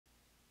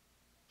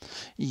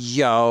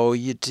Yo,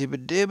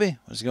 YouTube dibby,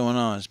 what's going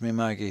on? It's me,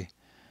 Mikey.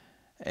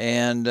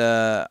 And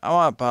I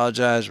want to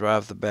apologize right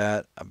off the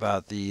bat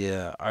about the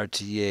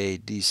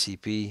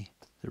RTADCP,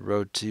 the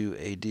road to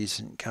a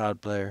decent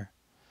COD player.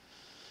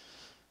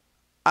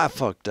 I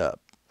fucked up.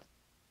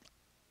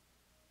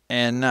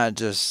 And not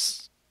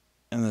just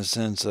in the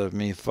sense of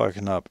me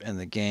fucking up in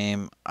the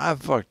game, I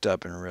fucked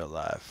up in real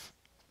life.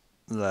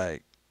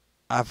 Like,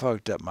 I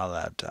fucked up my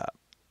laptop.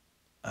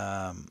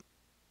 Um,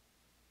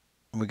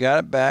 we got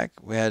it back.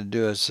 We had to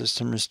do a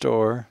system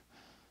restore.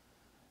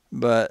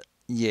 But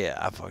yeah,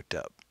 I fucked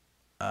up.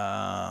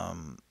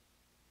 Um,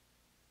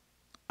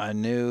 I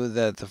knew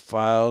that the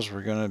files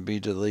were going to be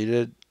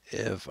deleted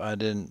if I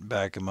didn't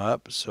back them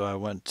up, so I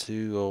went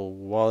to old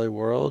Wally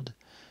World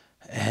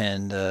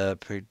and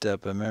picked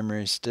up a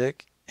memory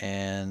stick.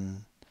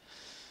 And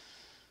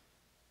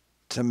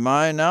to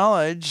my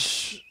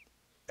knowledge,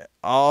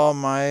 all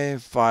my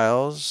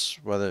files,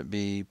 whether it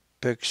be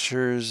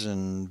pictures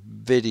and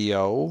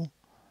video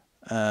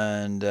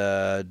and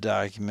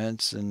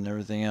documents and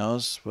everything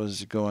else,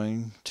 was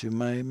going to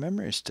my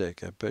memory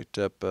stick. I picked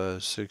up a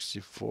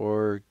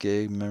 64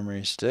 gig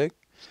memory stick,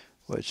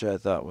 which I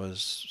thought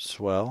was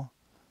swell.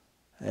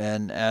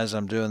 And as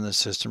I'm doing the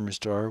system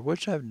restore,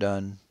 which I've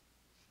done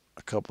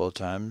a couple of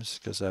times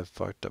because I've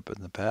fucked up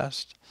in the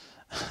past,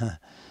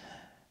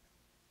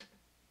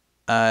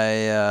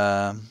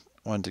 I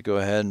want to go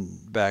ahead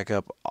and back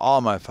up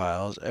all my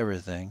files,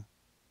 everything,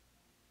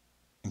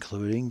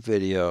 including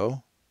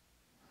video.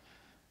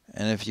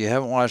 And if you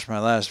haven't watched my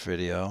last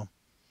video,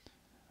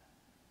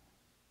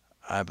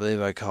 I believe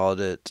I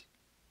called it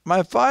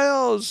 "My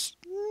Files,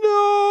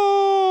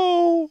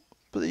 No!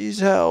 Please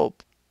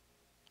help."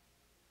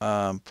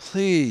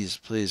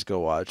 Please go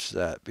watch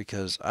that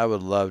because I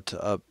would love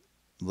to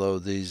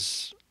upload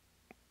these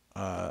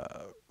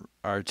uh,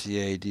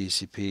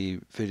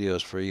 RTADCP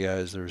videos for you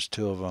guys. There was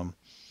two of them,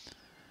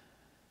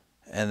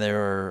 and they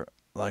were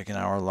like an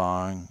hour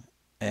long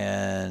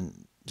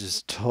and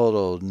just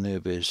total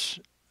noobish,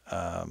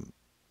 um,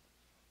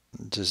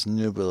 just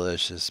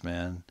noobalicious,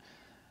 man.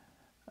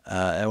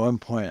 At one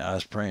point, I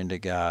was praying to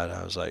God.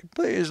 I was like,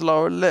 "Please,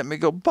 Lord, let me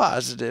go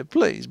positive,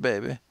 please,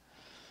 baby."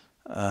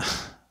 Uh,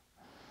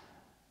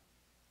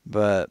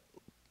 but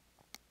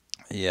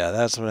yeah,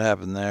 that's what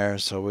happened there.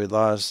 So we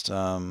lost.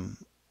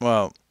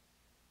 Well,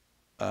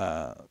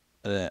 uh,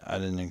 I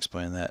didn't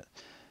explain that.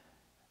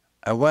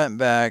 I went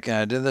back and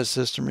I did the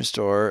system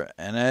restore.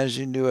 And as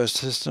you do a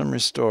system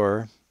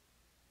restore,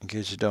 in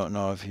case you don't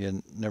know if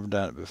you've never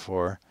done it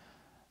before,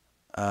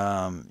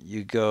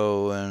 you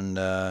go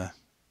and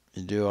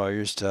you do all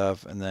your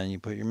stuff, and then you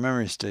put your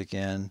memory stick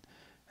in,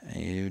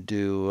 and you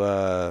do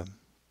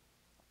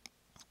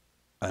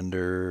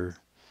under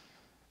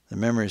the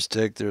memory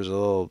stick. There's a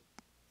little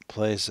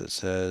place that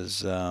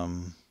says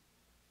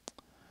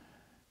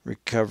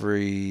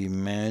recovery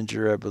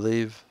manager, I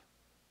believe,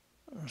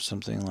 or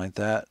something like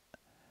that,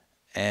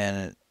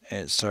 and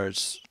it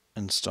starts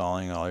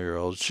installing all your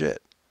old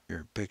shit,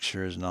 your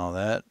pictures and all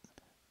that,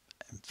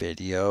 and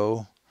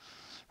video,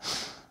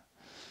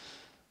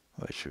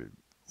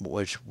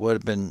 which would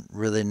have been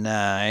really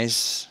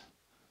nice.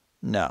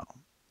 No,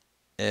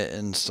 it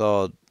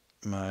installed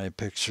my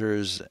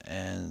pictures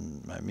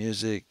and my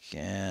music,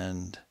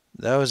 and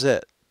that was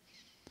it.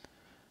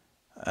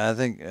 I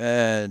think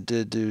it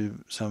did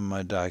do some of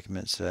my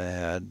documents that I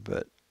had,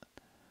 but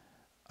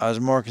I was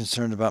more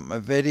concerned about my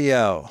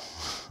video.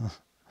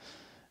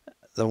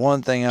 The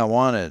one thing I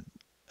wanted,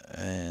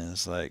 and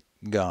it's like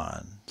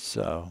gone.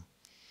 So,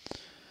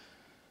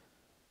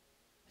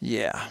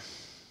 yeah,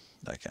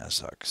 that kind of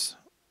sucks.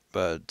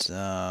 But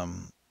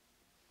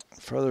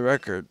for the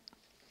record,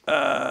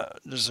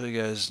 just so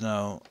you guys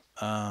know,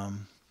 I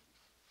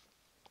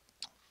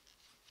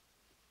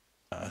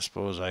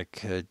suppose I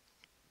could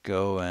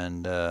go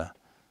and go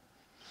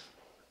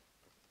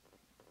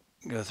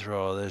through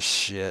all this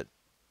shit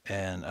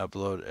and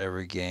upload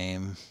every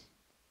game.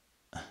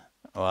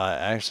 Well, I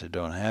actually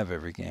don't have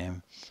every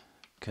game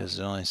because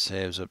it only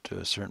saves up to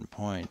a certain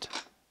point.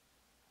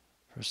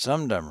 For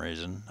some dumb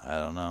reason, I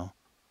don't know.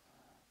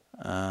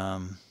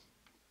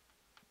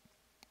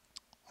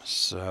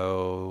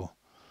 So,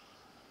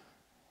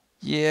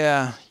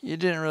 yeah, you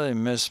didn't really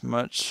miss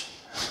much.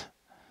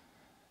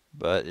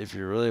 But if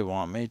you really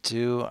want me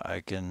to,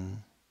 I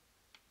can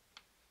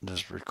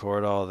just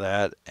record all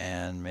that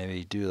and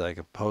maybe do like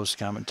a post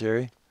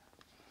commentary.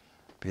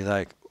 Be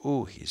like,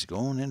 "Ooh, he's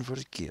going in for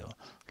the kill.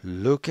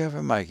 Look out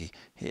for Mikey.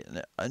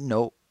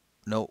 Nope,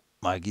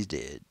 Mikey's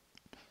dead."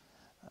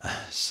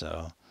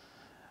 So,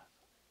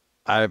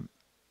 I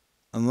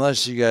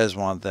unless you guys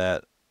want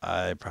that,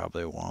 I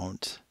probably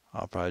won't.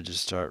 I'll probably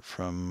just start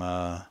from.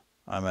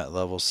 I'm at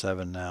level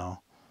 7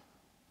 now.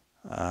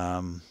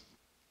 Um,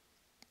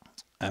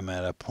 I'm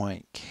at a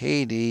point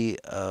KD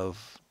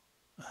of,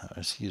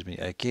 excuse me,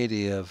 a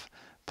KD of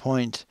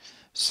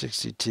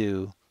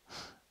 0.62.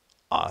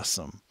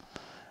 Awesome.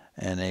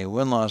 And a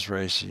win-loss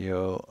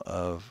ratio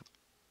of,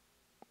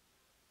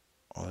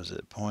 what was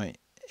it,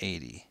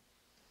 0.80.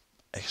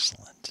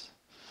 Excellent.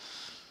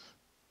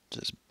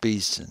 Just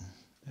beasting.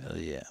 Hell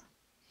yeah.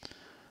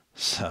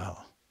 So,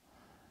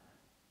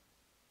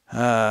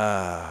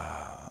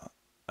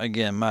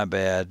 again, my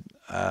bad.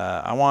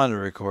 I wanted to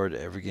record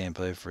every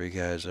gameplay for you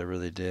guys. I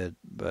really did,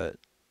 but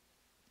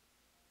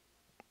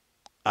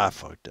I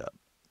fucked up.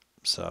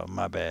 So,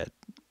 my bad.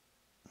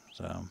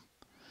 So,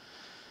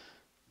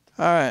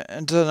 alright,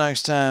 until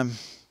next time,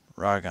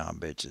 rock on,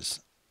 bitches.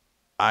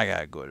 I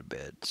gotta go to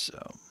bed, so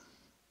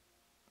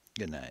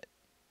good night.